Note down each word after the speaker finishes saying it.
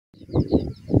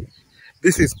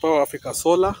This is Power Africa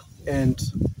Solar, and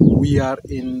we are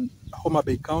in Homa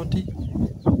Bay County,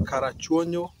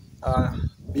 Karachuonyo,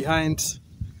 behind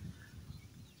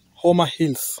Homa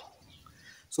Hills.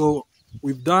 So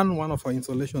we've done one of our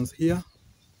installations here.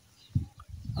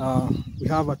 We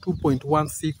have a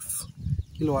 2.16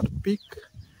 kilowatt peak.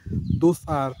 Those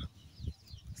are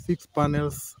 6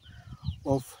 panels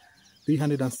of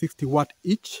 360 watt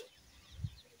each,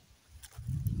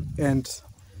 and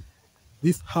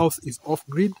this house is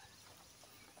off-grid.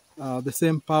 The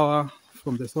same power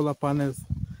from the solar panels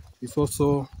is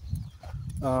also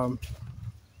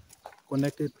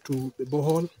connected to the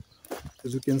borehole.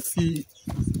 As you can see,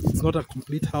 it's not a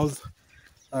complete house.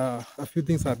 A few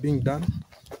things are being done.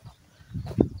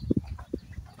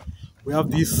 We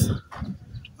have this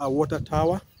water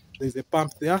tower. There's a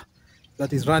pump there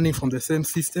that is running from the same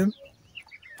system.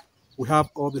 We have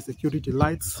all the security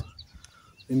lights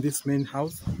in this main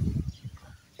house.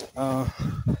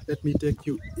 Let me take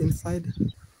you inside.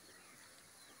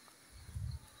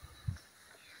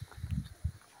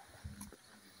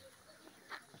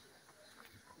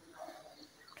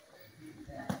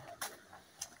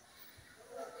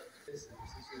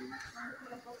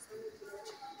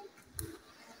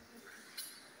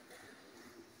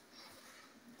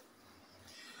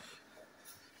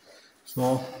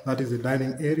 So that is the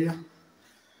dining area.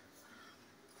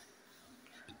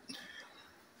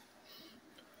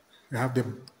 We have the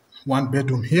 1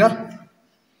 bedroom here.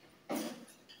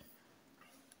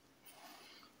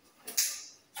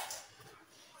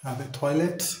 Have the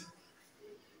toilet.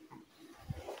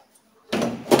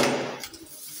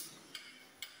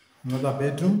 Another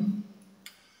bedroom.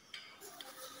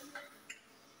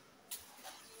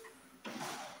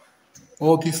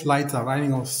 All these lights are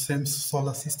running on the same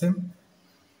solar system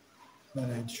that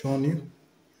I had shown you.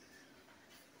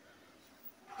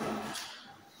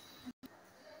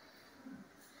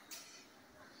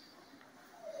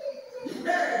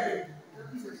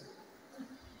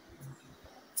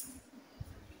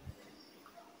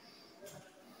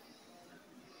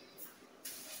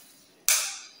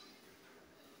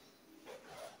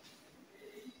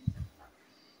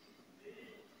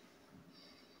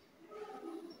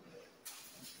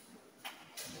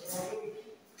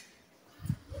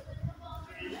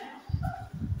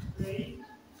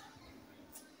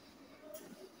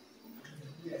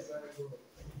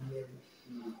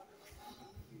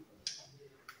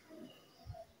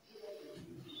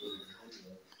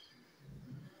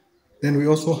 Then we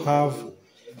also have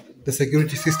the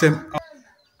security system.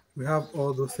 We have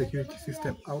all those security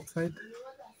systems outside,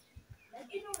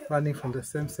 running from the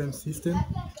same system.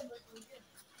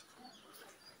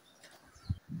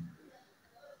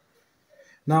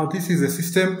 Now this is the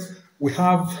system. We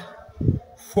have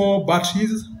 4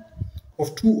 batteries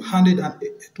of 200 ah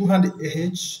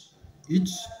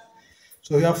each.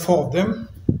 So we have 4 of them,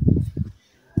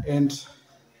 and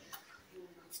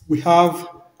we have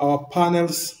our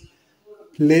panels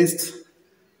placed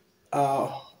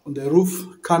on the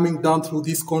roof, coming down through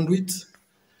this conduit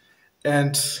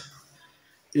and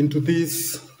into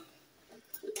this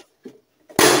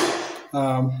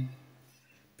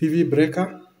PV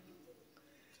breaker.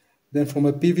 Then from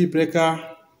a PV breaker,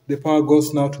 the power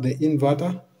goes now to the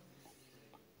inverter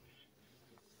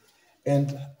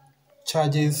and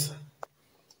charges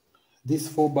these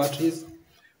 4 batteries.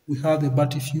 We have the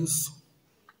battery fuse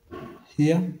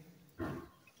here.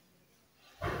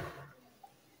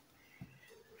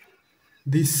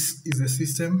 This is a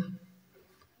system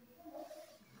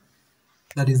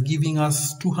that is giving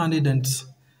us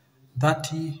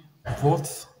 230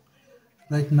 volts.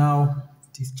 Right now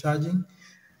it is charging.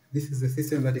 This is the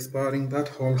system that is powering that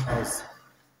whole house.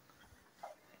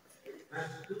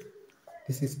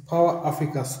 This is Power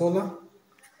Africa Solar.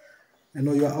 I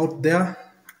know you are out there.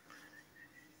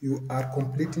 You are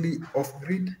completely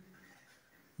off-grid.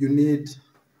 You need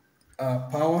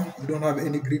power. You don't have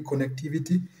any grid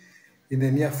connectivity in the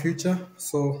near future.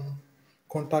 So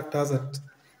contact us at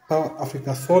Power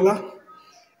Africa Solar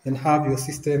and have your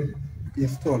system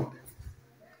installed.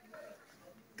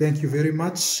 Thank you very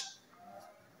much.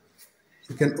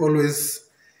 You can always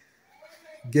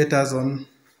get us in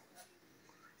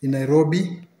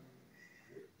Nairobi,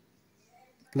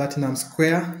 Platinum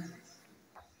Square,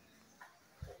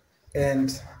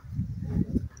 and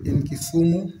in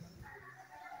Kisumu, you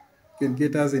can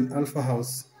get us in Alpha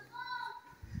House.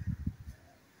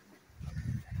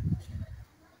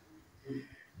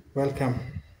 Welcome.